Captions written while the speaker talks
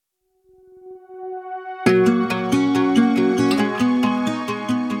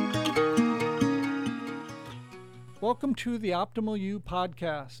Welcome to the Optimal You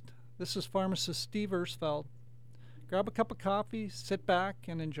podcast. This is Pharmacist Steve Irsfeld. Grab a cup of coffee, sit back,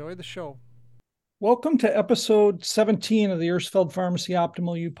 and enjoy the show. Welcome to episode 17 of the Irsfeld Pharmacy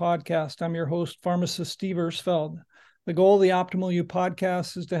Optimal You podcast. I'm your host, Pharmacist Steve Irsfeld. The goal of the Optimal You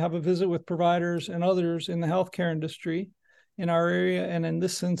podcast is to have a visit with providers and others in the healthcare industry in our area, and in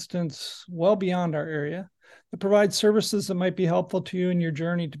this instance, well beyond our area, that provide services that might be helpful to you in your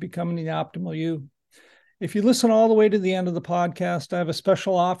journey to becoming the optimal you. If you listen all the way to the end of the podcast, I have a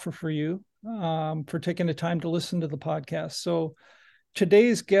special offer for you for taking the time to listen to the podcast. So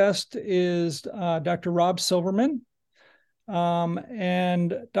today's guest is Dr. Rob Silverman.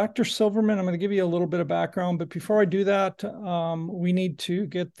 And Dr. Silverman, I'm going to give you a little bit of background, but before I do that, we need to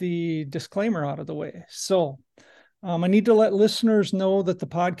get the disclaimer out of the way. So I need to let listeners know that the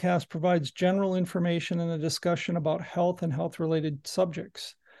podcast provides general information and a discussion about health and health-related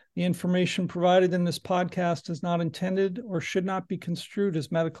subjects. The information provided in this podcast is not intended or should not be construed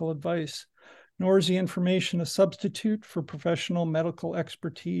as medical advice, nor is the information a substitute for professional medical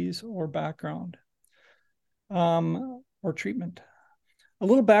expertise or background or treatment. A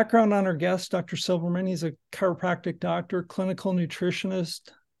little background on our guest, Dr. Silverman. He's a chiropractic doctor, clinical nutritionist,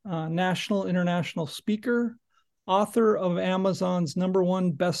 national, international speaker, author of Amazon's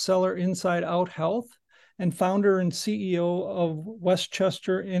 #1 bestseller, Inside Out Health, and founder and CEO of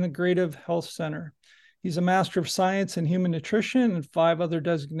Westchester Integrative Health Center. He's a Master of Science in Human Nutrition and 5 other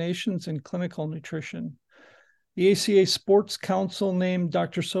designations in clinical nutrition. The ACA Sports Council named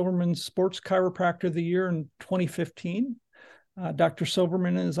Dr. Silverman Sports Chiropractor of the Year in 2015. Dr.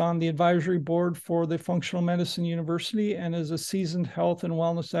 Silverman is on the advisory board for the Functional Medicine University and is a seasoned health and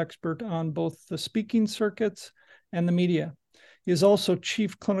wellness expert on both the speaking circuits and the media. He is also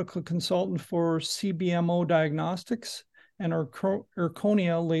chief clinical consultant for CBMO Diagnostics and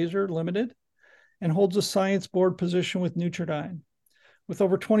Erconia Laser Limited, and holds a science board position with Nutridyne. With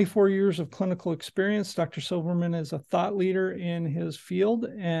over 24 years of clinical experience, Dr. Silverman is a thought leader in his field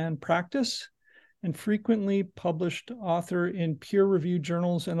and practice, and frequently published author in peer-reviewed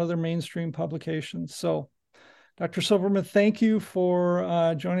journals and other mainstream publications. So, Dr. Silverman, thank you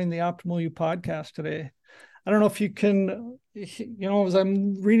for joining the Optimal You podcast today. I don't know if you can, as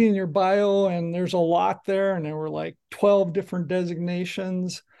I'm reading your bio, and there's a lot there, and there were like 12 different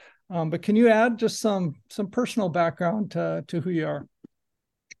designations, but can you add just some personal background to who you are?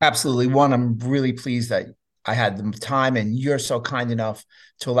 Absolutely. One, I'm really pleased that I had the time and you're so kind enough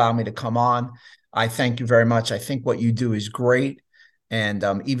to allow me to come on. I thank you very much. I think what you do is great. And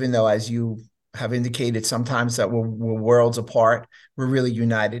even though, as you have indicated sometimes that we're worlds apart, we're really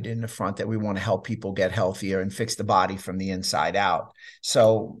united in the front that we want to help people get healthier and fix the body from the inside out.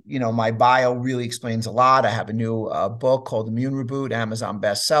 So, my bio really explains a lot. I have a new book called Reboot, Amazon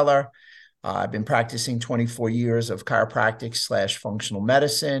bestseller. I've been practicing 24 years of chiropractic / functional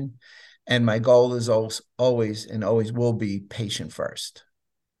medicine. And my goal is always and always will be patient first.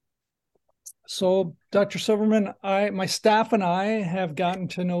 So, Dr. Silverman, my staff and I have gotten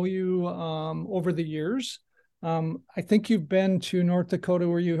to know you over the years. I think you've been to North Dakota.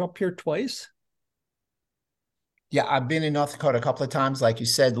 Were you up here twice? Yeah, I've been in North Dakota a couple of times. Like you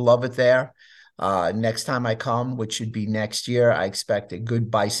said, love it there. Next time I come, which should be next year, I expect a good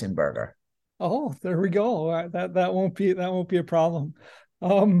bison burger. Oh, there we go. That won't be a problem.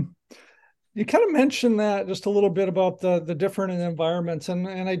 You kind of mentioned that just a little bit about the different environments, and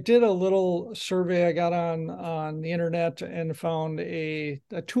I did a little survey I got on the internet and found a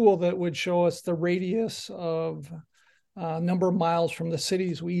tool that would show us the radius of number of miles from the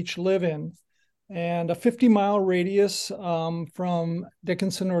cities we each live in, and a 50-mile radius from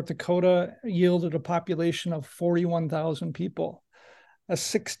Dickinson, North Dakota, yielded a population of 41,000 people. A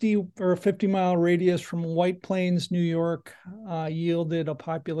 60 or 50-mile radius from White Plains, New York, yielded a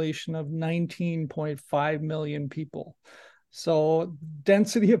population of 19.5 million people. So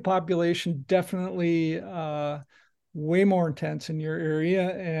density of population definitely way more intense in your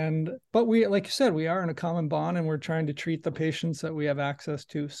area. But we, like you said, we are in a common bond, and we're trying to treat the patients that we have access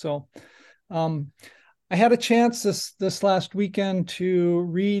to. So I had a chance this last weekend to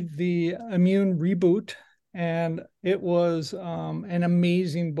read the Immune Reboot, and it was an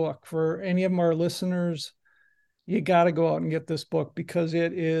amazing book. For any of our listeners, you got to go out and get this book because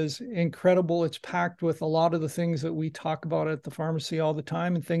it is incredible. It's packed with a lot of the things that we talk about at the pharmacy all the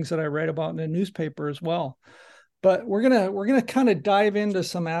time and things that I write about in the newspaper as well. But we're gonna kind of dive into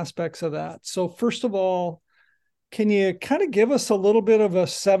some aspects of that. So first of all, Can you kind of give us a little bit of a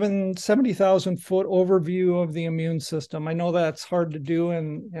 70,000 foot overview of the immune system? I know that's hard to do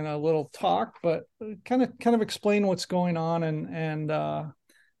in a little talk, but kind of explain what's going on, and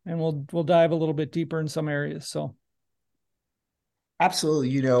we'll dive a little bit deeper in some areas. So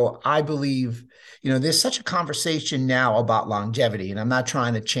Absolutely. I believe, there's such a conversation now about longevity, and I'm not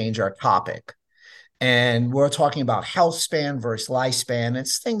trying to change our topic. And we're talking about health span versus lifespan.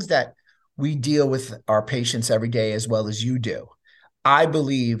 It's things that we deal with our patients every day as well as you do. I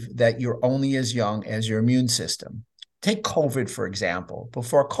believe that you're only as young as your immune system. Take COVID, for example.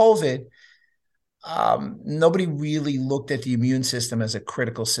 Before COVID, nobody really looked at the immune system as a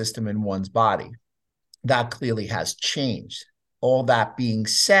critical system in one's body. That clearly has changed. All that being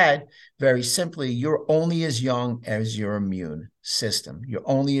said, very simply, you're only as young as your immune system. You're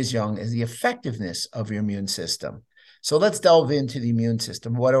only as young as the effectiveness of your immune system. So let's delve into the immune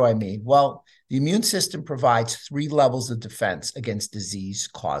system. What do I mean? Well, the immune system provides 3 levels of defense against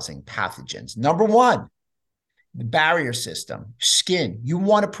disease-causing pathogens. Number 1, the barrier system, skin. You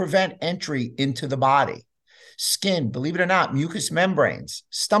want to prevent entry into the body. Skin, believe it or not, mucous membranes,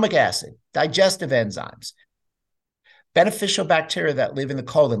 stomach acid, digestive enzymes, beneficial bacteria that live in the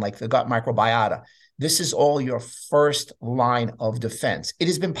colon, like the gut microbiota. This is all your first line of defense. It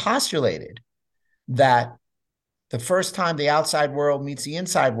has been postulated that the first time the outside world meets the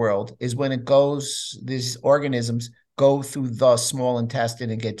inside world is when these organisms go through the small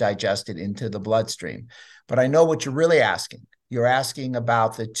intestine and get digested into the bloodstream. But I know what you're really asking. You're asking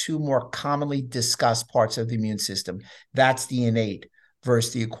about the 2 more commonly discussed parts of the immune system. That's the innate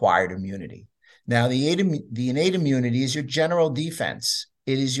versus the acquired immunity. Now, the innate immunity is your general defense.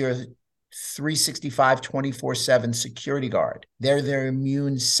 It is your 365, 24/7 security guard. They're their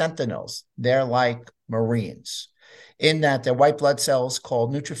immune sentinels. They're like Marines, in that they're white blood cells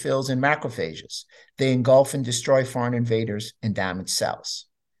called neutrophils and macrophages. They engulf and destroy foreign invaders and damaged cells.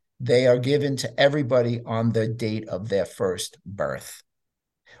 They are given to everybody on the date of their first birth.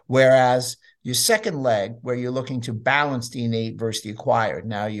 Whereas your second leg, where you're looking to balance the innate versus the acquired.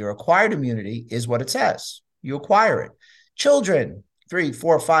 Now, your acquired immunity is what it says. You acquire it. Children, 3,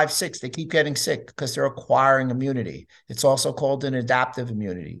 4, 5, 6, they keep getting sick because they're acquiring immunity. It's also called an adaptive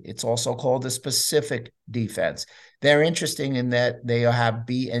immunity. It's also called a specific defense. They're interesting in that they have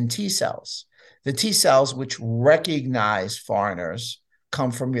B and T cells. The T cells, which recognize foreigners, come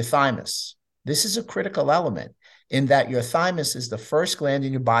from your thymus. This is a critical element, in that your thymus is the first gland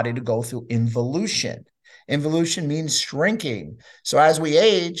in your body to go through involution. Involution means shrinking. So as we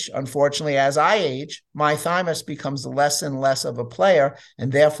age, unfortunately, as I age, my thymus becomes less and less of a player,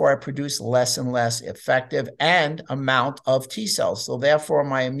 and therefore I produce less and less effective and amount of T cells. So therefore,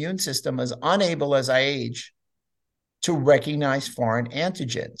 my immune system is unable, as I age, to recognize foreign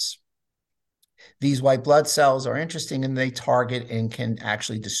antigens. These white blood cells are interesting, and they target and can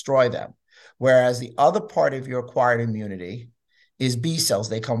actually destroy them. Whereas the other part of your acquired immunity is B cells.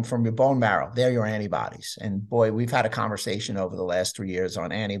 They come from your bone marrow. They're your antibodies. And boy, we've had a conversation over the last 3 years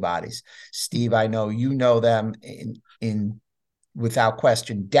on antibodies. Steve, I know you know them in without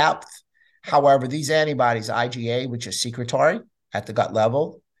question depth. However, these antibodies, IgA, which is secretory at the gut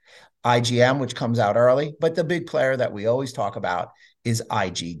level, IgM, which comes out early, but the big player that we always talk about is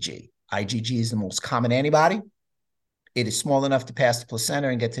IgG. IgG is the most common antibody. It is small enough to pass the placenta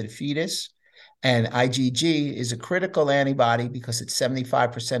and get to the fetus. And IgG is a critical antibody because it's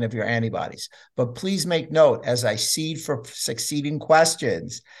 75% of your antibodies. But please make note, as I seed for succeeding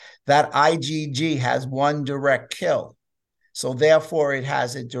questions, that IgG has one direct kill. So therefore, it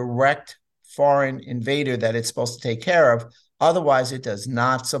has a direct foreign invader that it's supposed to take care of. Otherwise, it does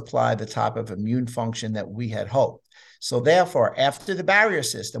not supply the type of immune function that we had hoped. So therefore, after the barrier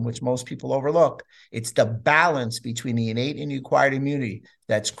system, which most people overlook, it's the balance between the innate and the acquired immunity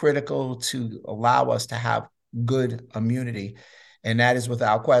that's critical to allow us to have good immunity. And that is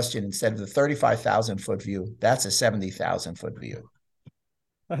without question, instead of the 35,000-foot view, that's a 70,000-foot view.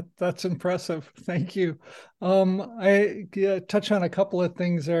 That's impressive. Thank you. I touch on a couple of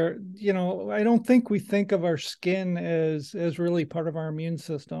things there. I don't think we think of our skin as really part of our immune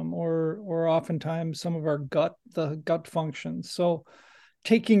system, or oftentimes some of the gut functions. So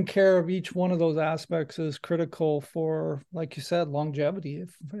taking care of each one of those aspects is critical for, like you said, longevity.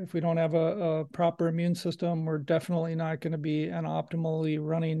 If we don't have a proper immune system, we're definitely not going to be an optimally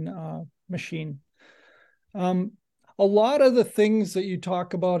running machine. A lot of the things that you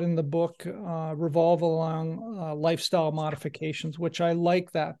talk about in the book revolve along lifestyle modifications, which I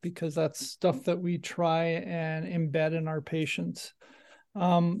like that, because that's stuff that we try and embed in our patients.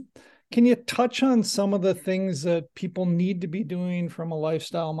 Can you touch on some of the things that people need to be doing from a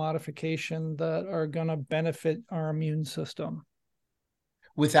lifestyle modification that are going to benefit our immune system?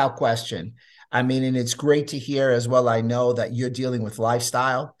 Without question. I mean, and it's great to hear as well. I know that you're dealing with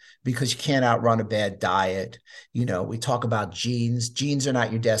lifestyle because you can't outrun a bad diet. You know, we talk about genes. Genes are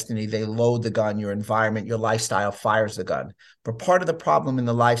not your destiny. They load the gun. Your environment, your lifestyle fires the gun. But part of the problem in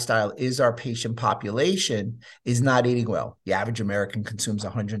the lifestyle is our patient population is not eating well. The average American consumes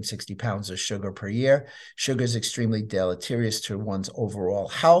 160 pounds of sugar per year. Sugar is extremely deleterious to one's overall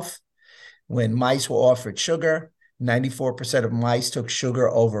health. When mice were offered sugar, 94% of mice took sugar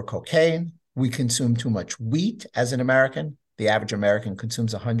over cocaine. We consume too much wheat as an American. The average American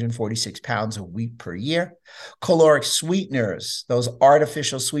consumes 146 pounds of wheat per year. Caloric sweeteners, those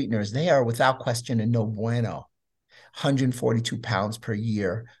artificial sweeteners, they are without question a no bueno. 142 pounds per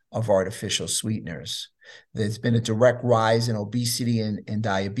year of artificial sweeteners. There's been a direct rise in obesity and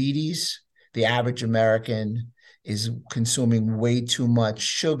diabetes. The average American is consuming way too much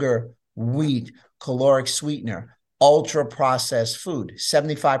sugar, wheat, caloric sweetener, ultra-processed food.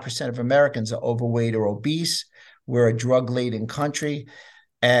 75% of Americans are overweight or obese. We're a drug-laden country.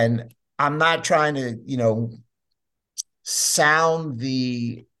 And I'm not trying to, sound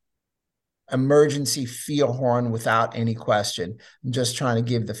the emergency fear horn without any question. I'm just trying to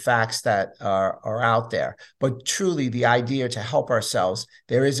give the facts that are out there. But truly, the idea to help ourselves,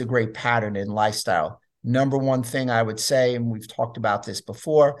 there is a great pattern in lifestyle. Number one thing I would say, and we've talked about this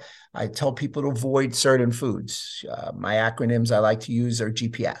before, I tell people to avoid certain foods. My acronyms I like to use are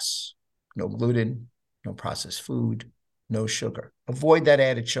GPS: no gluten, no processed food, no sugar. Avoid that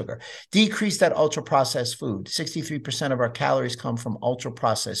added sugar. Decrease that ultra-processed food. 63% of our calories come from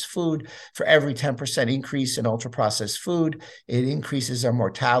ultra-processed food. For every 10% increase in ultra-processed food, it increases our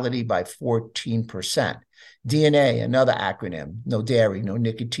mortality by 14%. DNA, another acronym: no dairy, no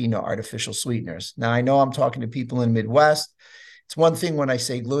nicotine, no artificial sweeteners. Now, I know I'm talking to people in the Midwest. It's one thing when I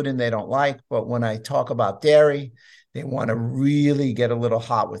say gluten, they don't like, but when I talk about dairy, they want to really get a little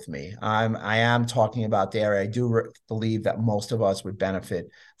hot with me. I am talking about dairy. I do believe that most of us would benefit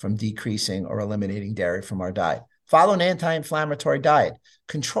from decreasing or eliminating dairy from our diet. Follow an anti-inflammatory diet.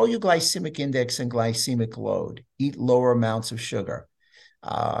 Control your glycemic index and glycemic load. Eat lower amounts of sugar.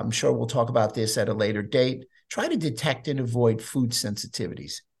 I'm sure we'll talk about this at a later date. Try to detect and avoid food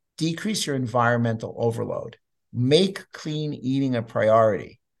sensitivities. Decrease your environmental overload. Make clean eating a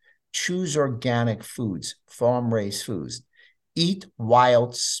priority. Choose organic foods, farm-raised foods. Eat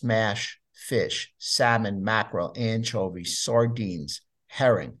wild smash fish, salmon, mackerel, anchovies, sardines,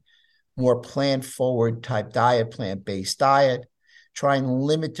 herring. More plant-forward type diet, plant-based diet. Try and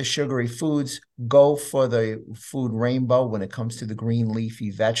limit the sugary foods. Go for the food rainbow when it comes to the green leafy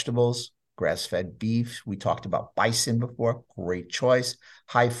vegetables. Grass-fed beef. We talked about bison before. Great choice.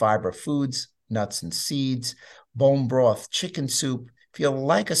 High-fiber foods, nuts and seeds. Bone broth, chicken soup. If you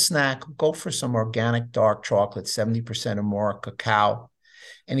like a snack, go for some organic dark chocolate, 70% or more cacao.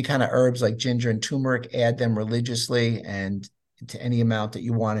 Any kind of herbs like ginger and turmeric, add them religiously and to any amount that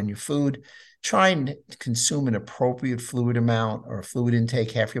you want in your food. Try and consume an appropriate fluid amount or fluid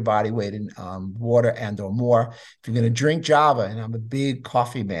intake, half your body weight in water and or more. If you're going to drink Java, and I'm a big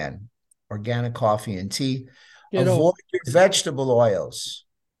coffee man, organic coffee and tea, avoid your vegetable oils.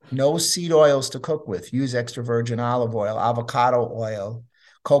 No seed oils to cook with. Use extra virgin olive oil, avocado oil,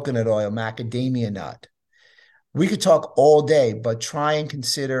 coconut oil, macadamia nut. We could talk all day, but try and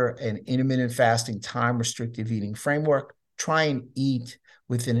consider an intermittent fasting, time restrictive eating framework. Try and eat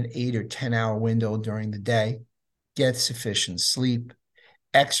within an 8 or 10-hour window during the day. Get sufficient sleep.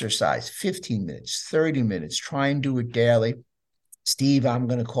 Exercise 15 minutes, 30 minutes. Try and do it daily. Steve, I'm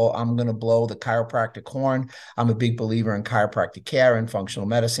going to blow the chiropractic horn. I'm a big believer in chiropractic care and functional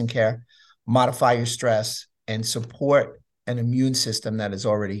medicine care. Modify your stress and support an immune system that is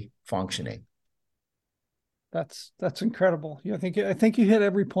already functioning. That's incredible. I think you hit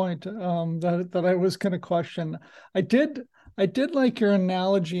every point that I was going to question. I did like your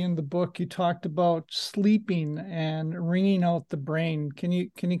analogy in the book. You talked about sleeping and wringing out the brain. Can you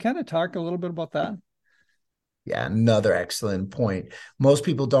kind of talk a little bit about that? Yeah, another excellent point. Most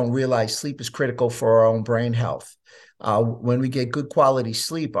people don't realize sleep is critical for our own brain health. When we get good quality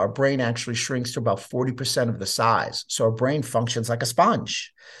sleep, our brain actually shrinks to about 40% of the size. So our brain functions like a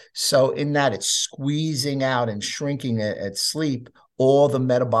sponge. So in that, it's squeezing out and shrinking at sleep all the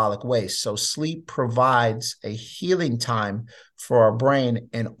metabolic waste. So sleep provides a healing time for our brain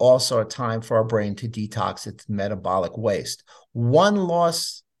and also a time for our brain to detox its metabolic waste. One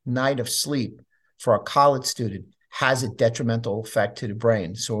lost night of sleep for a college student has a detrimental effect to the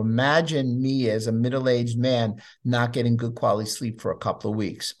brain. So imagine me as a middle-aged man not getting good quality sleep for a couple of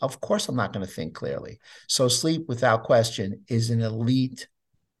weeks. Of course, I'm not going to think clearly. So sleep, without question, is an elite,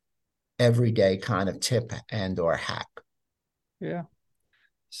 everyday kind of tip and or hack. Yeah.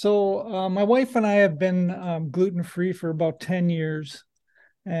 So my wife and I have been gluten-free for about 10 years,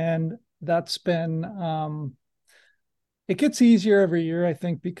 and that's been it gets easier every year, I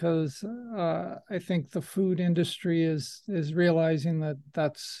think, because I think the food industry is realizing that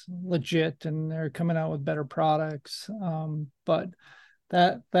that's legit, and they're coming out with better products. But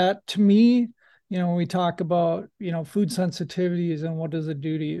that to me, when we talk about food sensitivities and what does it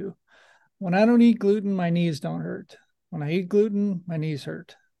do to you, when I don't eat gluten, my knees don't hurt. When I eat gluten, my knees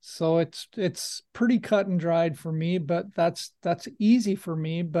hurt. So it's pretty cut and dried for me, but that's easy for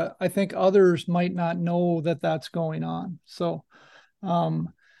me. But I think others might not know that that's going on. So um,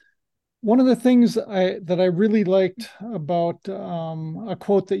 one of the things that I really liked about a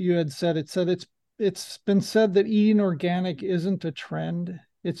quote that you had said, it said it's been said that eating organic isn't a trend,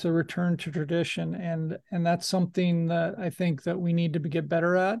 it's a return to tradition, and that's something that I think that we need to get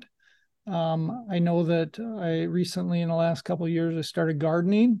better at. I know that I recently, in the last couple of years, I started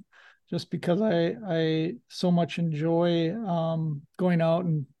gardening just because I so much enjoy going out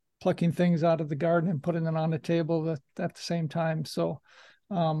and plucking things out of the garden and putting them on the table at the same time. So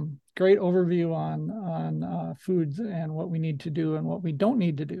great overview on foods and what we need to do and what we don't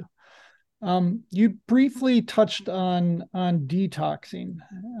need to do. You briefly touched on detoxing.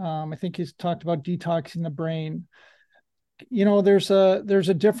 I think you talked about detoxing the brain. There's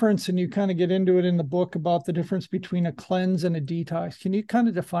a difference, and you kind of get into it in the book about the difference between a cleanse and a detox. Can you kind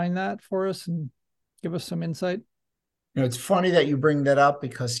of define that for us and give us some insight? It's funny that you bring that up,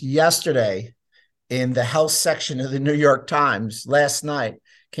 because yesterday in the health section of the New York Times last night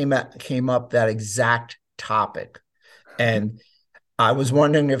came up that exact topic. And I was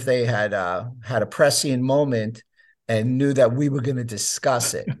wondering if they had had a prescient moment and knew that we were going to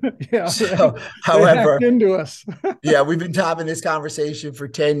discuss it. Yeah, So, right. They hacked however, into us. yeah, we've been having this conversation for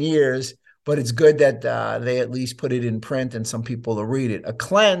 10 years, but it's good that they at least put it in print and some people will read it. A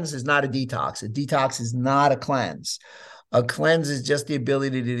cleanse is not a detox. A detox is not a cleanse. A cleanse is just the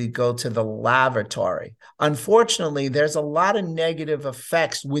ability to go to the lavatory. Unfortunately, there's a lot of negative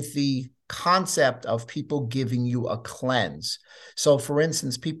effects with the concept of people giving you a cleanse. So, for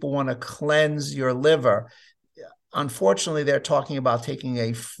instance, people want to cleanse your liver. Unfortunately, they're talking about taking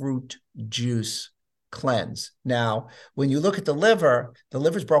a fruit juice cleanse. Now, when you look at the liver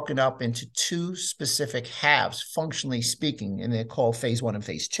is broken up into two specific halves, functionally speaking, and they're called phase 1 and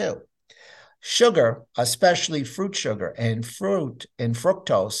phase 2. Sugar, especially fruit sugar and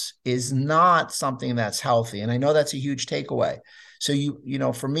fructose, is not something that's healthy. And I know that's a huge takeaway. So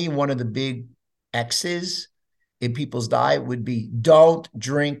for me, one of the big X's in people's diet would be don't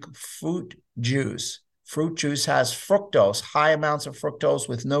drink fruit juice. Fruit juice has fructose, high amounts of fructose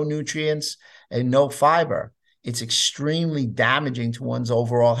with no nutrients and no fiber. It's extremely damaging to one's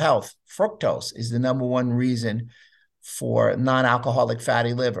overall health. Fructose is the number one reason for non-alcoholic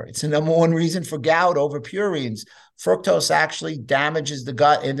fatty liver. It's the number one reason for gout over purines. Fructose actually damages the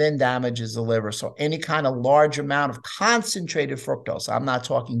gut and then damages the liver. So any kind of large amount of concentrated fructose, I'm not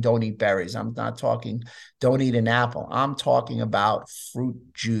talking don't eat berries, I'm not talking don't eat an apple, I'm talking about fruit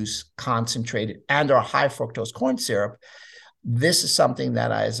juice concentrated and or high fructose corn syrup. This is something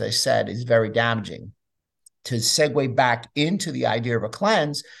that, as I said, is very damaging. To segue back into the idea of a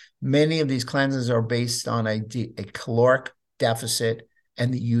cleanse, many of these cleanses are based on a caloric deficit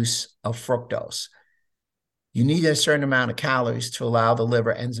and the use of fructose. You need a certain amount of calories to allow the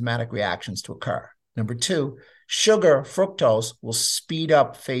liver enzymatic reactions to occur. Number two, sugar, fructose, will speed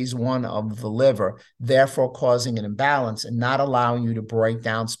up phase 1 of the liver, therefore causing an imbalance and not allowing you to break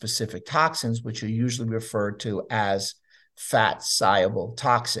down specific toxins, which are usually referred to as fat-soluble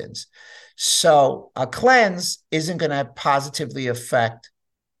toxins. So a cleanse isn't going to positively affect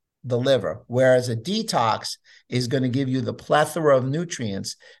the liver, whereas a detox is going to give you the plethora of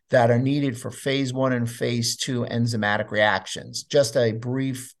nutrients that are needed for phase 1 and phase 2 enzymatic reactions. Just a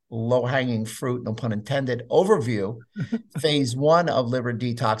brief low-hanging fruit, no pun intended, overview. Phase 1 of liver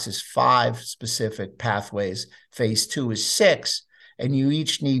detox is 5 specific pathways. Phase 2 is 6, and you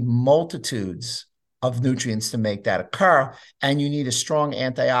each need multitudes of nutrients to make that occur, and you need a strong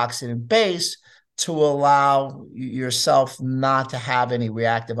antioxidant base to allow yourself not to have any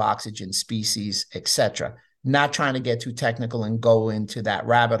reactive oxygen species, etc. Not trying to get too technical and go into that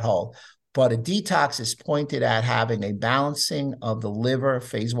rabbit hole, but a detox is pointed at having a balancing of the liver,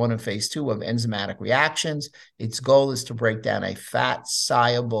 phase 1 and phase 2 of enzymatic reactions. Its goal is to break down a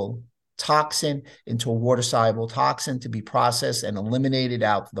fat-soluble toxin into a water-soluble toxin to be processed and eliminated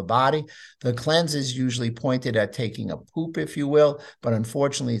out of the body. The cleanse is usually pointed at taking a poop, if you will, but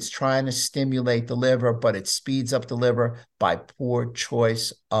unfortunately it's trying to stimulate the liver, but it speeds up the liver by poor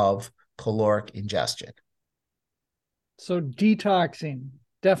choice of caloric ingestion. So detoxing,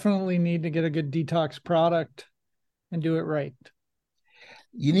 definitely need to get a good detox product and do it right.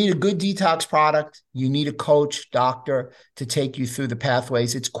 You need a good detox product. You need a coach, doctor to take you through the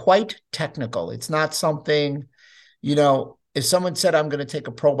pathways. It's quite technical. It's not something, if someone said, I'm going to take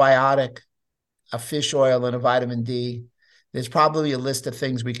a probiotic, a fish oil, and a vitamin D, there's probably a list of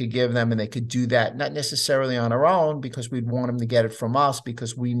things we could give them, and they could do that, not necessarily on their own, because we'd want them to get it from us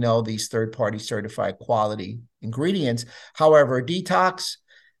because we know these third-party certified quality ingredients. However, a detox,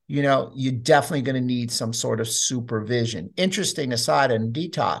 you're definitely going to need some sort of supervision. Interesting aside on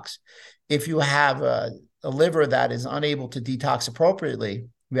detox, if you have a liver that is unable to detox appropriately,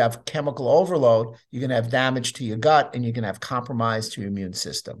 you have chemical overload, you're going to have damage to your gut, and you're going to have compromise to your immune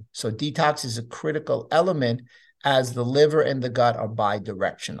system. So detox is a critical element, as the liver and the gut are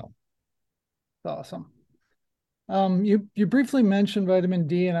bi-directional. Awesome. You briefly mentioned vitamin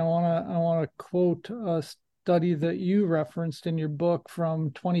D, and I want to quote a study that you referenced in your book from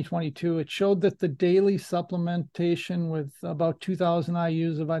 2022. It showed that the daily supplementation with about 2,000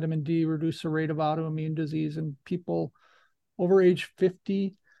 IUs of vitamin D reduced the rate of autoimmune disease in people over age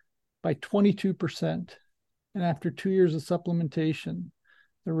 50 by 22%. And after 2 years of supplementation,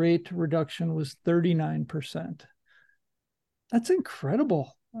 the rate reduction was 39%. That's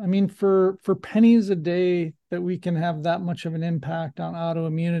incredible. I mean, for pennies a day that we can have that much of an impact on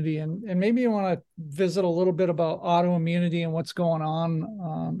autoimmunity. And maybe you want to visit a little bit about autoimmunity and what's going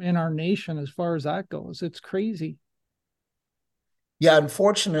on in our nation as far as that goes. It's crazy. Yeah,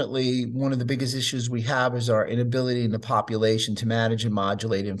 unfortunately, one of the biggest issues we have is our inability in the population to manage and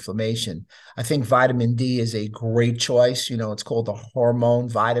modulate inflammation. I think vitamin D is a great choice. It's called a hormone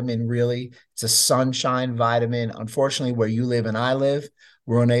vitamin, really. It's a sunshine vitamin. Unfortunately, where you live and I live,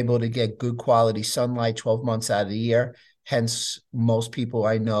 we're unable to get good quality sunlight 12 months out of the year. Hence, most people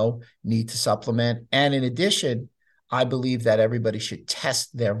I know need to supplement. And in addition, I believe that everybody should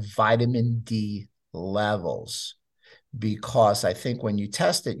test their vitamin D levels, because I think when you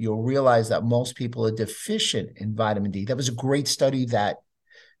test it, you'll realize that most people are deficient in vitamin D. That was a great study that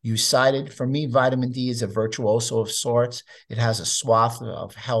you cited. For me, vitamin D is a virtuoso of sorts. It has a swath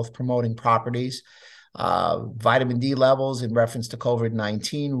of health promoting properties. Vitamin D levels in reference to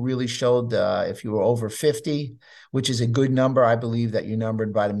COVID-19 really showed if you were over 50, which is a good number, I believe that your number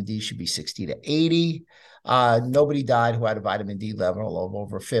in vitamin D should be 60 to 80. Nobody died who had a vitamin D level of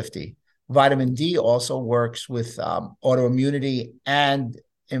over 50. Vitamin D also works with autoimmunity and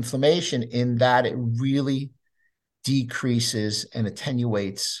inflammation in that it really decreases and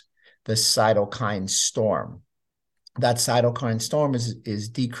attenuates the cytokine storm. That cytokine storm is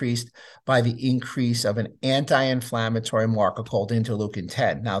decreased by the increase of an anti-inflammatory marker called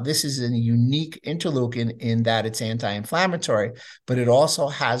interleukin-10. Now, this is a unique interleukin in that it's anti-inflammatory, but it also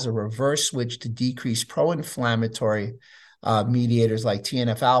has a reverse switch to decrease pro-inflammatory mediators like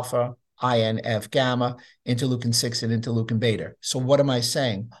TNF-alpha, INF-gamma, interleukin-6, and interleukin-beta. So what am I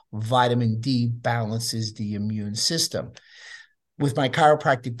saying? Vitamin D balances the immune system. With my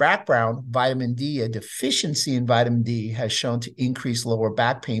chiropractic background, vitamin D, a deficiency in vitamin D has shown to increase lower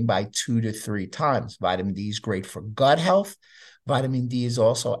back pain by 2 to 3 times. Vitamin D is great for gut health. Vitamin D is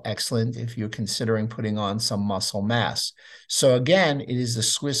also excellent if you're considering putting on some muscle mass. So again, it is the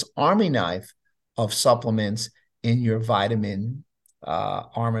Swiss Army knife of supplements in your vitamin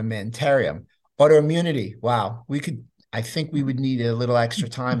armamentarium. Autoimmunity, wow, I think we would need a little extra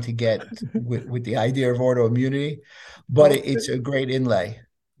time to get with the idea of autoimmunity, but it's a great inlay.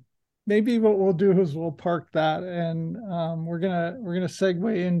 Maybe what we'll do is we'll park that, and we're gonna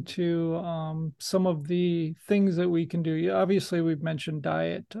segue into some of the things that we can do. Obviously, we've mentioned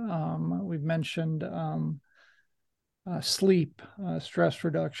diet, we've mentioned sleep, stress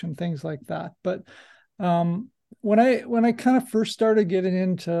reduction, things like that. But when I kind of first started getting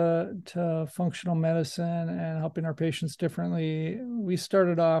into functional medicine and helping our patients differently, we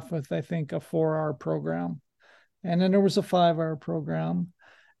started off with, I think, a 4-hour program, and then there was a 5-hour program,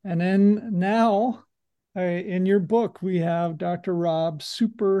 and then now, in your book, we have Dr. Rob's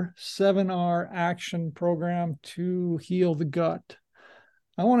super 7-hour action program to heal the gut.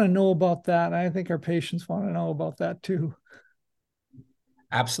 I want to know about that. I think our patients want to know about that too.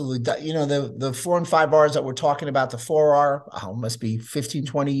 Absolutely. The 4 and 5 hours that we're talking about, the 4-hour must be 15,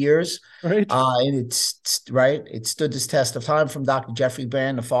 20 years. Right. And it's right. It stood this test of time from Dr. Jeffrey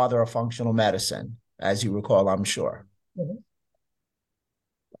Brand, the father of functional medicine, as you recall, I'm sure. Mm-hmm.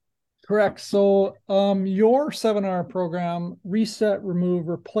 Correct. So your 7R program, reset, remove,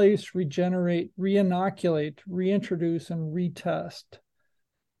 replace, regenerate, reinoculate, reintroduce, and retest.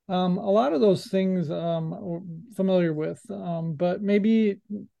 A lot of those things we're familiar with, but maybe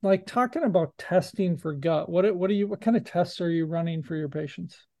like talking about testing for gut. What kind of tests are you running for your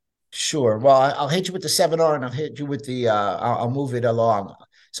patients? Sure. Well, I'll hit you with the 7R and I'll hit you with the, I'll move it along.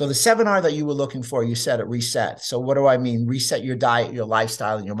 So the 7R that you were looking for, you said it reset. So what do I mean? Reset your diet, your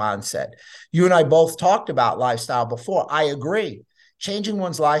lifestyle, and your mindset. You and I both talked about lifestyle before. I agree. Changing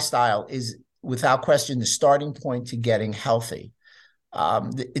one's lifestyle is without question the starting point to getting healthy.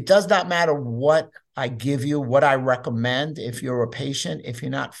 It does not matter what I give you, what I recommend. If you're a patient, if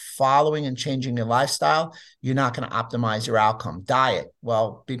you're not following and changing your lifestyle, you're not going to optimize your outcome. Diet,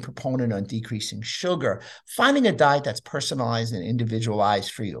 well, big proponent on decreasing sugar, finding a diet that's personalized and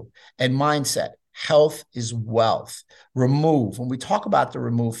individualized for you. And mindset, health is wealth. Remove, when we talk about the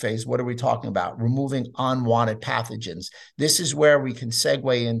remove phase, what are we talking about? Removing unwanted pathogens. This is where we can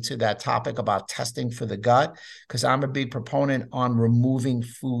segue into that topic about testing for the gut, because I'm a big proponent on removing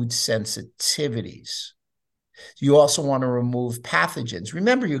food sensitivities. You also want to remove pathogens.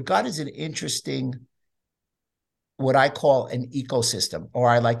 Remember, your gut is an interesting, what I call an ecosystem, or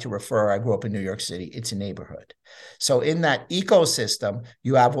I like to refer, I grew up in New York City, it's a neighborhood. So in that ecosystem,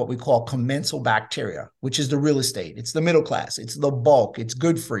 you have what we call commensal bacteria, which is the real estate. It's the middle class. It's the bulk. It's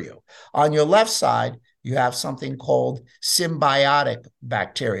good for you. On your left side, you have something called symbiotic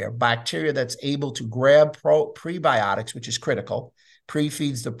bacteria that's able to grab prebiotics, which is critical,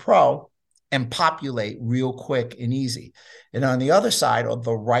 pre-feeds the pro, and populate real quick and easy. And on the other side, or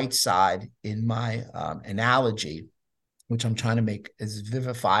the right side in my analogy, which I'm trying to make as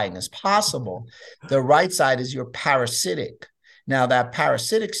vivifying as possible, the right side is your parasitic. Now, that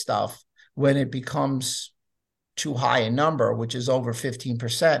parasitic stuff, when it becomes too high a number, which is over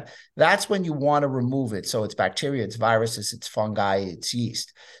 15%, that's when you want to remove it. So it's bacteria, it's viruses, it's fungi, it's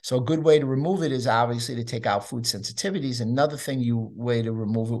yeast. So a good way to remove it is obviously to take out food sensitivities. Another way to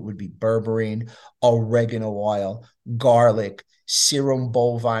remove it would be berberine, oregano oil, garlic, serum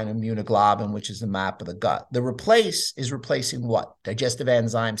bovine immunoglobulin, which is the map of the gut. The replace is replacing what? Digestive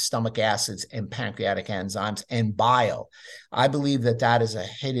enzymes, stomach acids, and pancreatic enzymes, and bile. I believe that is a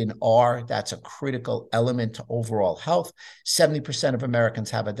hidden R. That's a critical element to overall health. 70% of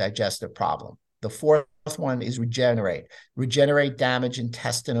Americans have a digestive problem. The fourth one is regenerate. Regenerate damaged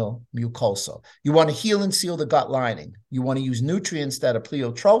intestinal mucosa. You want to heal and seal the gut lining. You want to use nutrients that are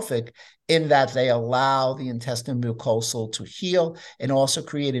pleiotropic in that they allow the intestinal mucosal to heal and also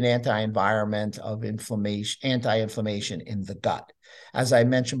create an anti-environment of anti-inflammation in the gut. As I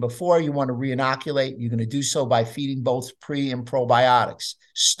mentioned before, you want to reinoculate. You're going to do so by feeding both pre and probiotics.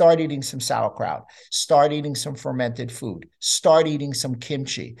 Start eating some sauerkraut. Start eating some fermented food. Start eating some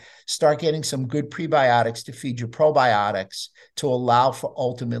kimchi. Start getting some good prebiotics to feed your probiotics to allow for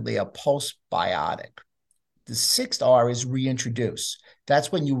ultimately a postbiotic. The sixth R is reintroduce.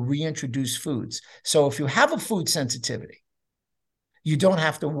 That's when you reintroduce foods. So if you have a food sensitivity, you don't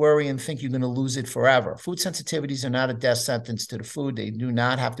have to worry and think you're going to lose it forever. Food sensitivities are not a death sentence to the food. They do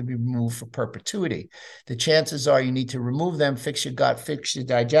not have to be removed for perpetuity. The chances are you need to remove them, fix your gut, fix your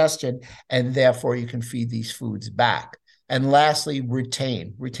digestion, and therefore you can feed these foods back. And lastly,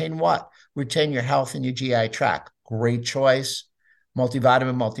 retain. Retain what? Retain your health in your GI tract. Great choice.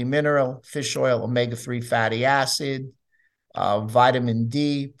 Multivitamin, multimineral, fish oil, omega-3 fatty acid, vitamin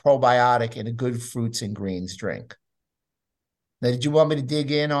D, probiotic, and a good fruits and greens drink. Now, did you want me to dig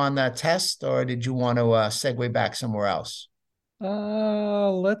in on that test, or did you want to segue back somewhere else? We're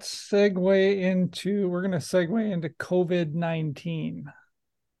going to segue into COVID-19.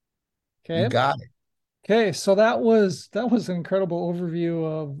 You Okay. got it. Okay, so that was an incredible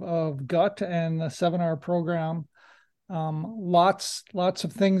overview of gut and the 7R program. Lots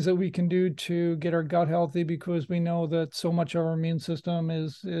of things that we can do to get our gut healthy, because we know that so much of our immune system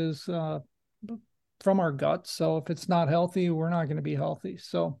is from our gut. So if it's not healthy, we're not going to be healthy.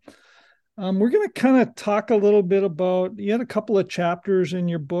 So we're going to kind of talk a little bit about, you had a couple of chapters in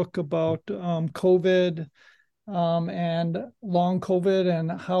your book about COVID and long COVID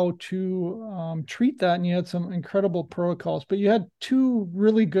and how to treat that. And you had some incredible protocols, but you had two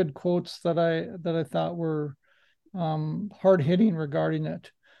really good quotes that I thought were hard hitting regarding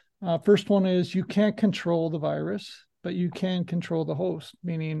it. First one is, you can't control the virus, but you can control the host,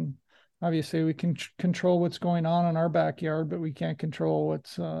 meaning obviously we can control what's going on in our backyard, but we can't control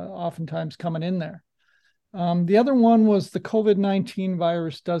what's oftentimes coming in there. The other one was, the COVID-19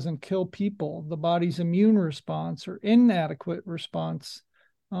 virus doesn't kill people. The body's immune response or inadequate response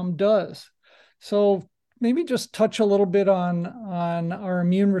does. So maybe just touch a little bit on our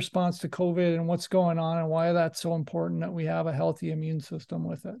immune response to COVID and what's going on and why that's so important that we have a healthy immune system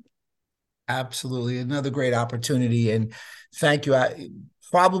with it. Absolutely. Another great opportunity. And thank you.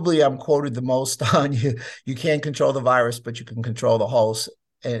 Probably I'm quoted the most on you. You can't control the virus, but you can control the host.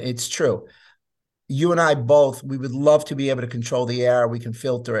 And it's true. You and I both, we would love to be able to control the air. We can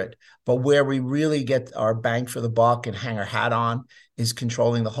filter it. But where we really get our bang for the buck and hang our hat on is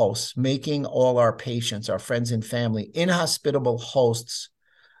controlling the hosts, making all our patients, our friends and family, inhospitable hosts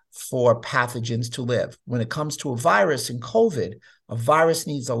for pathogens to live. When it comes to a virus and COVID, a virus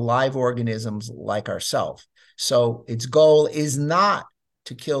needs alive organisms like ourselves. So its goal is not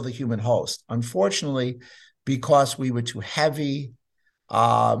to kill the human host. Unfortunately, because we were too heavy,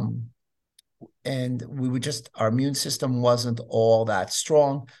 and we were just, our immune system wasn't all that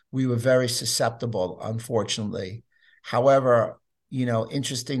strong. We were very susceptible, unfortunately. However,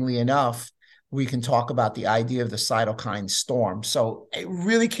 interestingly enough, we can talk about the idea of the cytokine storm. So it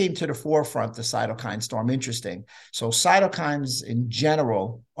really came to the forefront, the cytokine storm. Interesting. So cytokines in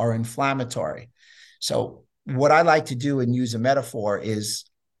general are inflammatory. So what I like to do and use a metaphor is,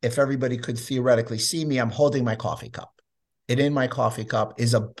 if everybody could theoretically see me, I'm holding my coffee cup. And in my coffee cup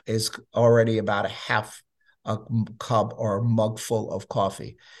is already about a half a cup or a mug full of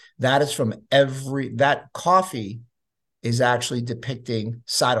coffee. That is from that coffee is actually depicting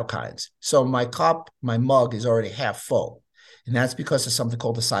cytokines. So my cup, my mug is already half full. And that's because of something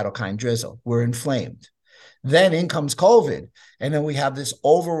called the cytokine drizzle. We're inflamed. Then in comes COVID. And then we have this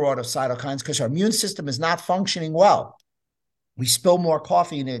overwrought of cytokines because our immune system is not functioning well. We spill more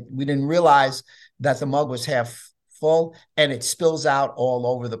coffee in it. We didn't realize that the mug was half full and it spills out all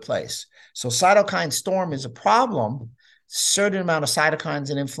over the place. So cytokine storm is a problem. Certain amount of cytokines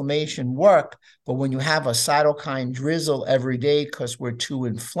and inflammation work, but when you have a cytokine drizzle every day because we're too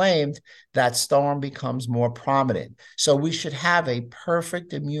inflamed, that storm becomes more prominent. So we should have a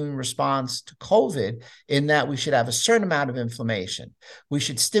perfect immune response to COVID in that we should have a certain amount of inflammation. We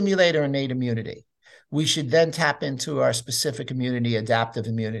should stimulate our innate immunity. We should then tap into our specific immunity, adaptive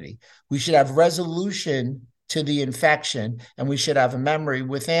immunity. We should have resolution to the infection, and we should have a memory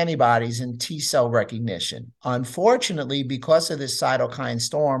with antibodies and T cell recognition. Unfortunately, because of this cytokine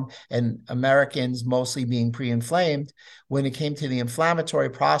storm and Americans mostly being pre-inflamed, when it came to the inflammatory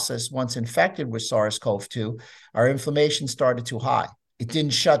process, once infected with SARS-CoV-2, our inflammation started too high. It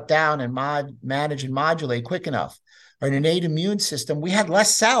didn't shut down and manage and modulate quick enough. Our innate immune system, we had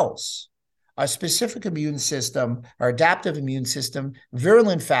less cells. Our specific immune system, our adaptive immune system,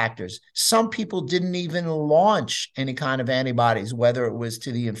 virulent factors. Some people didn't even launch any kind of antibodies, whether it was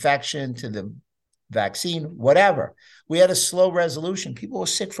to the infection, to the vaccine, whatever. We had a slow resolution. People were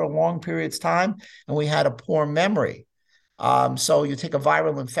sick for long periods of time, and we had a poor memory. So you take a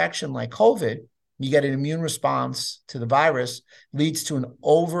viral infection like COVID, you get an immune response to the virus, leads to an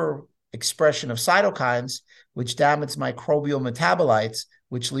overexpression of cytokines, which damage microbial metabolites,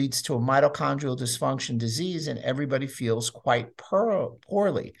 which leads to a mitochondrial dysfunction disease, and everybody feels quite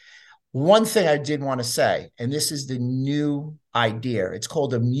poorly. One thing I did want to say, and this is the new idea, it's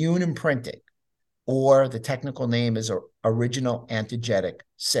called immune imprinting, or the technical name is original antigenic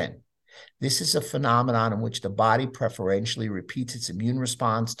sin. This is a phenomenon in which the body preferentially repeats its immune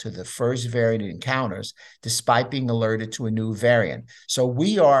response to the first variant it encounters, despite being alerted to a new variant. So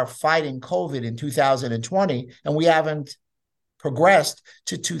we are fighting COVID in 2020, and we haven't progressed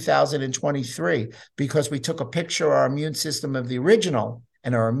to 2023 because we took a picture of our immune system of the original,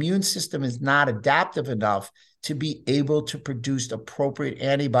 and our immune system is not adaptive enough to be able to produce appropriate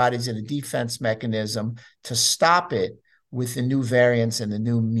antibodies and a defense mechanism to stop it with the new variants and the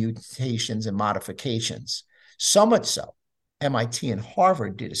new mutations and modifications. So much so, MIT and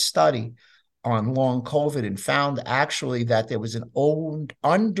Harvard did a study on long COVID and found actually that there was an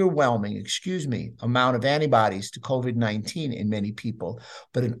underwhelming, amount of antibodies to COVID-19 in many people,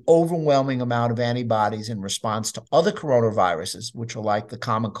 but an overwhelming amount of antibodies in response to other coronaviruses, which are like the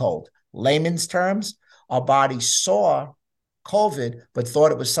common cold. Layman's terms, our body saw COVID, but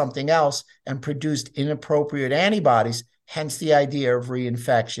thought it was something else and produced inappropriate antibodies, hence the idea of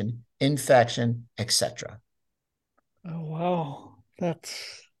reinfection, infection, etc. Oh, wow.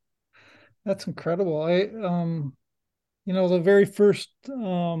 That's incredible. The very first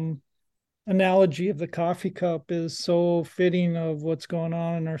analogy of the coffee cup is so fitting of what's going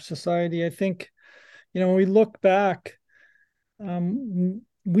on in our society. I think, when we look back,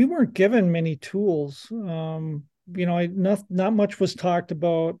 we weren't given many tools. Not much was talked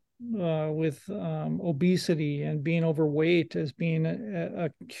about with obesity and being overweight as being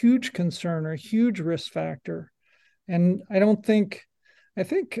a huge concern or a huge risk factor. And I don't think I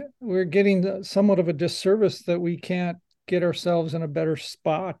think we're getting somewhat of a disservice that we can't get ourselves in a better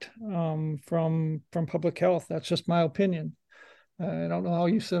spot from public health. That's just my opinion. I don't know how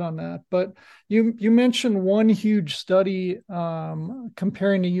you sit on that, but you mentioned one huge study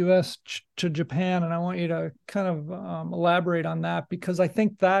comparing the U.S. to Japan, and I want you to kind of elaborate on that because I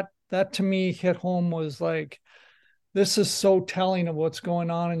think that to me hit home was like this is so telling of what's going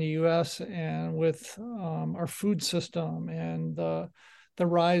on in the U.S. and with our food system and the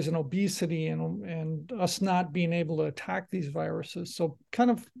rise in obesity and us not being able to attack these viruses. So,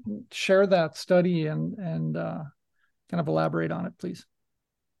 kind of share that study and kind of elaborate on it, please.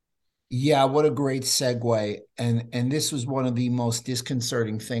 Yeah, what a great segue. And this was one of the most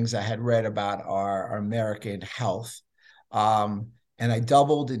disconcerting things I had read about our American health. And I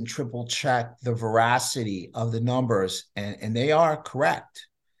doubled and triple checked the veracity of the numbers, and they are correct.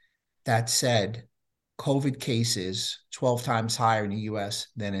 That said, COVID cases 12 times higher in the US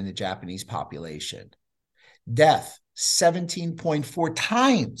than in the Japanese population. Death 17.4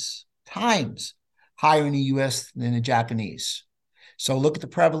 times higher in the US than the Japanese. So look at the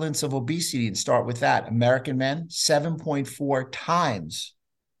prevalence of obesity and start with that. American men, 7.4 times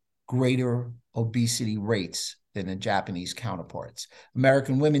greater obesity rates than the Japanese counterparts.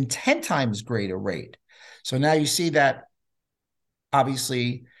 American women, 10 times greater rate. So now you see that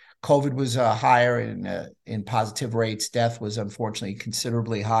obviously COVID was higher in positive rates. Death was unfortunately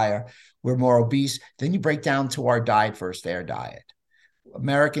considerably higher. We're more obese. Then you break down to our diet versus their diet.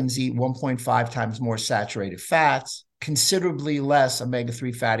 Americans eat 1.5 times more saturated fats, considerably less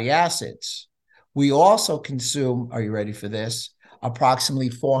omega-3 fatty acids. We also consume, are you ready for this?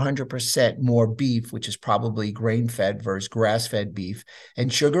 Approximately 400% more beef, which is probably grain-fed versus grass-fed beef,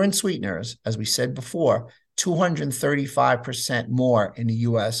 and sugar and sweeteners, as we said before, 235% more in the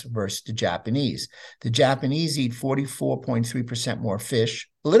US versus the Japanese. The Japanese eat 44.3% more fish,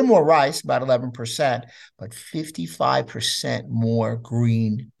 a little more rice, about 11%, but 55% more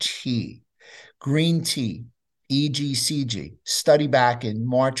green tea. Green tea, EGCG, study back in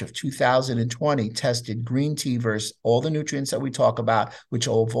March of 2020 tested green tea versus all the nutrients that we talk about, which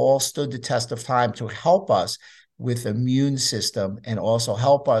have all stood the test of time to help us with immune system and also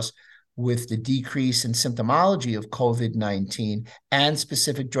help us with the decrease in symptomology of COVID-19 and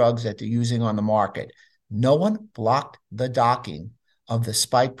specific drugs that they're using on the market. No one blocked the docking of the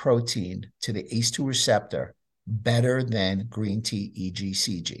spike protein to the ACE2 receptor better than green tea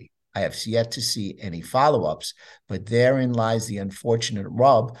EGCG. I have yet to see any follow-ups, but therein lies the unfortunate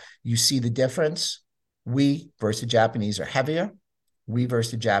rub. You see the difference? We versus the Japanese are heavier. We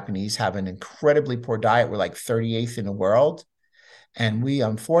versus the Japanese have an incredibly poor diet. We're like 38th in the world. And we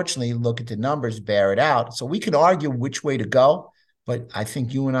unfortunately look at the numbers, bear it out. So we can argue which way to go, but I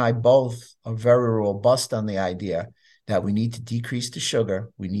think you and I both are very robust on the idea that we need to decrease the sugar,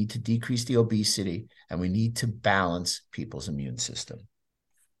 we need to decrease the obesity, and we need to balance people's immune system.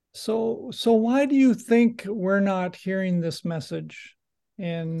 So why do you think we're not hearing this message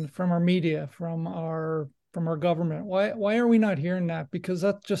from our media, from our government? Why are we not hearing that? Because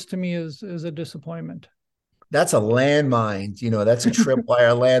that just to me is a disappointment. That's a landmine, that's a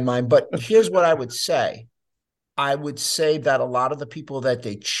tripwire landmine. But here's what I would say. I would say that a lot of the people that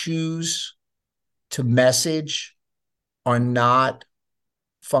they choose to message are not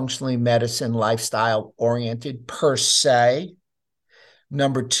functionally medicine lifestyle oriented per se.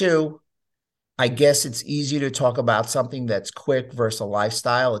 Number two, I guess it's easier to talk about something that's quick versus a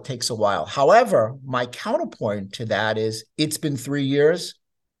lifestyle. It takes a while. However, my counterpoint to that is it's been 3 years.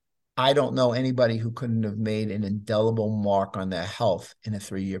 I don't know anybody who couldn't have made an indelible mark on their health in a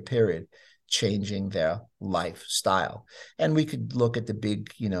 3-year period, changing their lifestyle. And we could look at the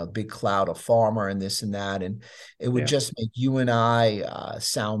big cloud of pharma and this and that, and it would just make you and I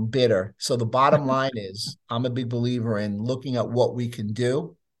sound bitter. So the bottom line is I'm a big believer in looking at what we can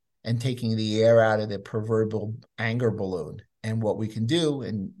do and taking the air out of the proverbial anger balloon and what we can do.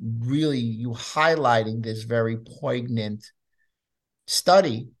 And really you highlighting this very poignant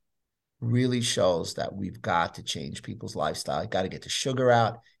study really shows that we've got to change people's lifestyle. You got to get the sugar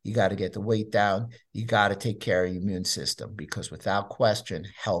out. You got to get the weight down. You got to take care of your immune system because without question,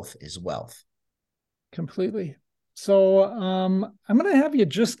 health is wealth. Completely. So I'm going to have you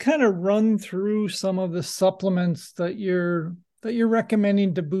just kind of run through some of the supplements that you're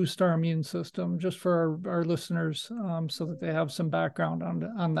recommending to boost our immune system, just for our listeners, so that they have some background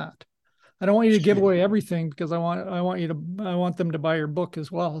on that. I don't want you to give away everything because I want them to buy your book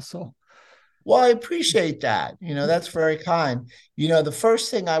as well. So. Well, I appreciate that. That's very kind. The first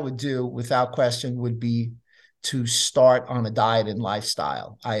thing I would do without question would be to start on a diet and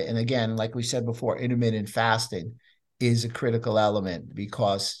lifestyle. And again, like we said before, intermittent fasting is a critical element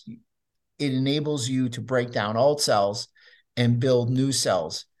because it enables you to break down old cells and build new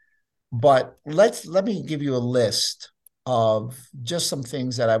cells. But let me give you a list of just some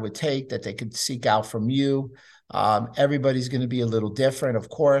things that I would take that they could seek out from you. Everybody's going to be a little different, of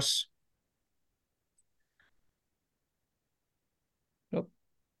course. Yep.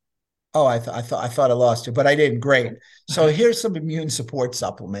 Oh, I thought I lost you, but I didn't. Great. So here's some immune support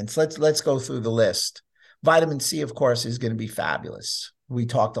supplements. Let's go through the list. Vitamin C, of course, is going to be fabulous. We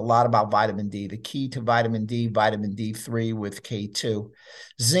talked a lot about vitamin D. The key to vitamin D, vitamin D3 with K2.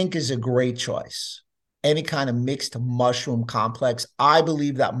 Zinc is a great choice. Any kind of mixed mushroom complex. I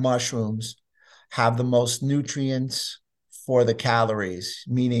believe that mushrooms have the most nutrients for the calories,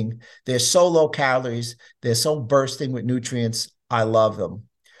 meaning they're so low calories, they're so bursting with nutrients. I love them.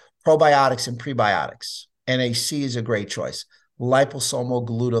 Probiotics and prebiotics. NAC is a great choice. Liposomal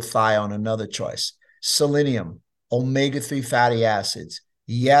glutathione, another choice. Selenium, omega-3 fatty acids.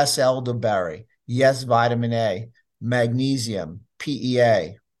 Yes, elderberry. Yes, vitamin A. Magnesium,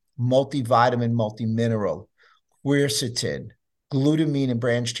 PEA. Multivitamin, multimineral. Quercetin, glutamine and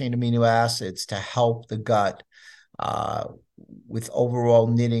branched chain amino acids to help the gut uh, with overall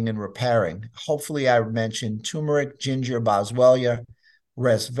knitting and repairing. Hopefully, I mentioned turmeric, ginger, boswellia,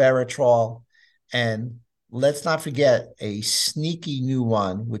 resveratrol, and let's not forget a sneaky new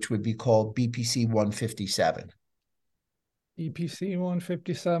one, which would be called BPC 157. BPC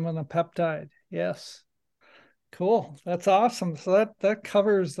 157, a peptide. Yes. Cool. That's awesome. So that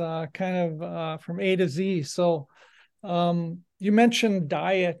covers kind of from A to Z. So you mentioned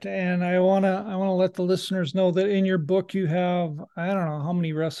diet, and I wanna let the listeners know that in your book you have, I don't know how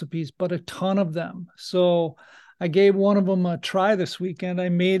many recipes, but a ton of them. So I gave one of them a try this weekend. I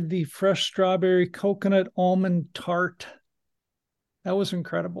made the fresh strawberry coconut almond tart. That was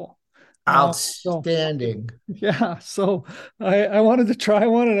incredible. So Outstanding. yeah, so I wanted to try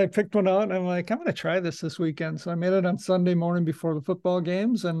one and I picked one out and I'm like, I'm going to try this weekend. So I made it on Sunday morning before the football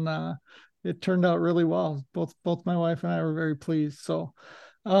games and it turned out really well. Both my wife and I were very pleased. So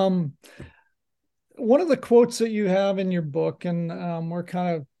um, one of the quotes that you have in your book, and we're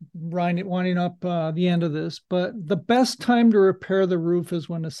kind of winding up the end of this, but the best time to repair the roof is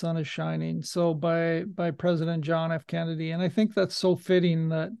when the sun is shining. So by President John F. Kennedy, and I think that's so fitting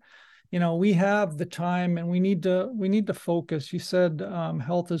that we have the time and we need to focus. You said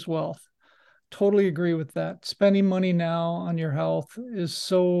health is wealth. Totally agree with that. Spending money now on your health is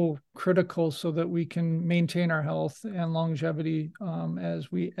so critical so that we can maintain our health and longevity as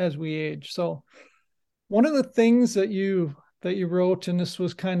we age. So one of the things that you wrote, and this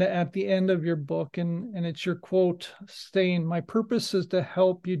was kind of at the end of your book, and it's your quote saying, "My purpose is to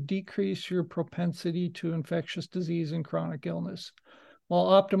help you decrease your propensity to infectious disease and chronic illness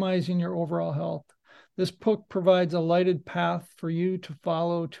while optimizing your overall health. This book provides a lighted path for you to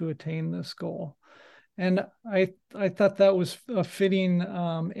follow to attain this goal." And I thought that was a fitting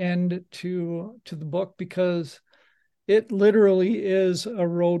end to the book because it literally is a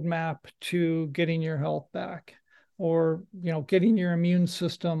roadmap to getting your health back, or getting your immune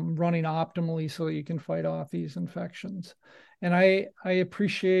system running optimally so that you can fight off these infections. And I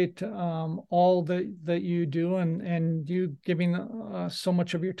appreciate all that you do, and you giving so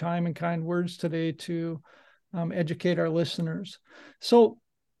much of your time and kind words today to educate our listeners. So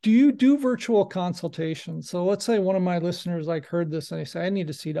do you do virtual consultations? So let's say one of my listeners heard this and they say, I need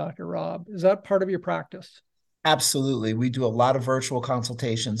to see Dr. Rob. Is that part of your practice? Absolutely. We do a lot of virtual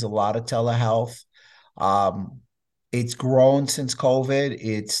consultations, a lot of telehealth. Um, it's grown since COVID.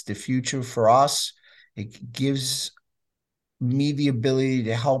 It's the future for us. It gives me the ability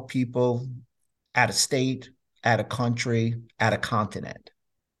to help people at a state, at a country, at a continent.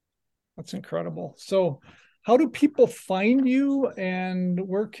 That's incredible. So, how do people find you, and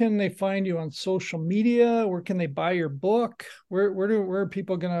where can they find you on social media? Where can they buy your book? Where are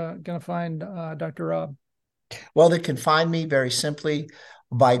people gonna find Dr. Rob? Well, they can find me very simply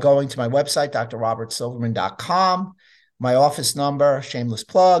by going to my website, drrobertsilverman.com. My office number, shameless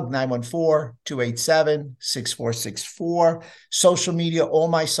plug, 914-287-6464. Social media, all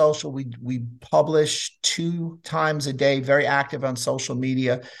my social, we publish 2 times a day, very active on social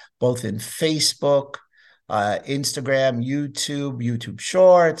media, both in Facebook, Instagram, YouTube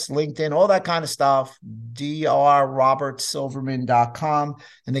Shorts, LinkedIn, all that kind of stuff. drrobertsilverman.com.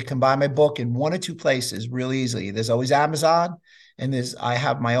 And they can buy my book in 1 or 2 places really easily. There's always Amazon. And I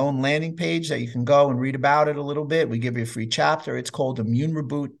have my own landing page that you can go and read about it a little bit. We give you a free chapter. It's called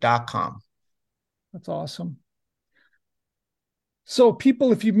immunereboot.com. That's awesome. So,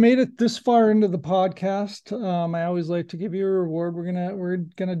 people, if you've made it this far into the podcast, I always like to give you a reward. We're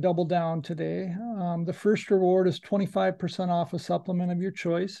gonna double down today. The first reward is 25% off a supplement of your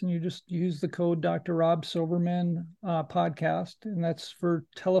choice, and you just use the code Dr. Rob Silverman podcast, and that's for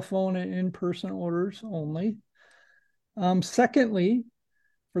telephone and in-person orders only. Secondly,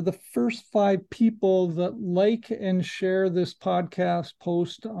 for the first 5 people that like and share this podcast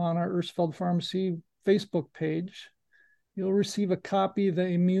post on our Irsfeld Pharmacy Facebook page, you'll receive a copy of the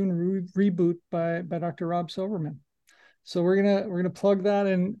Immune Reboot by Dr. Rob Silverman. So we're gonna plug that,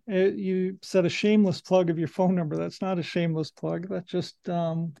 and you said a shameless plug of your phone number. That's not a shameless plug. That's just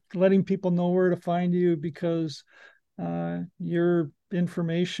letting people know where to find you, because your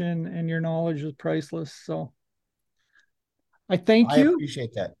information and your knowledge is priceless. So I thank I you.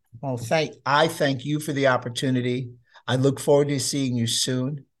 appreciate that. Well, I thank you for the opportunity. I look forward to seeing you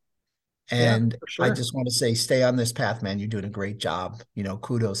soon. Yeah, And for I sure. just want to say, stay on this path, man. You're doing a great job.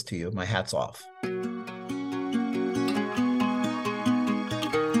 Kudos to you. My hat's off.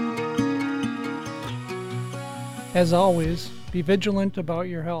 As always, be vigilant about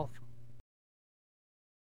your health.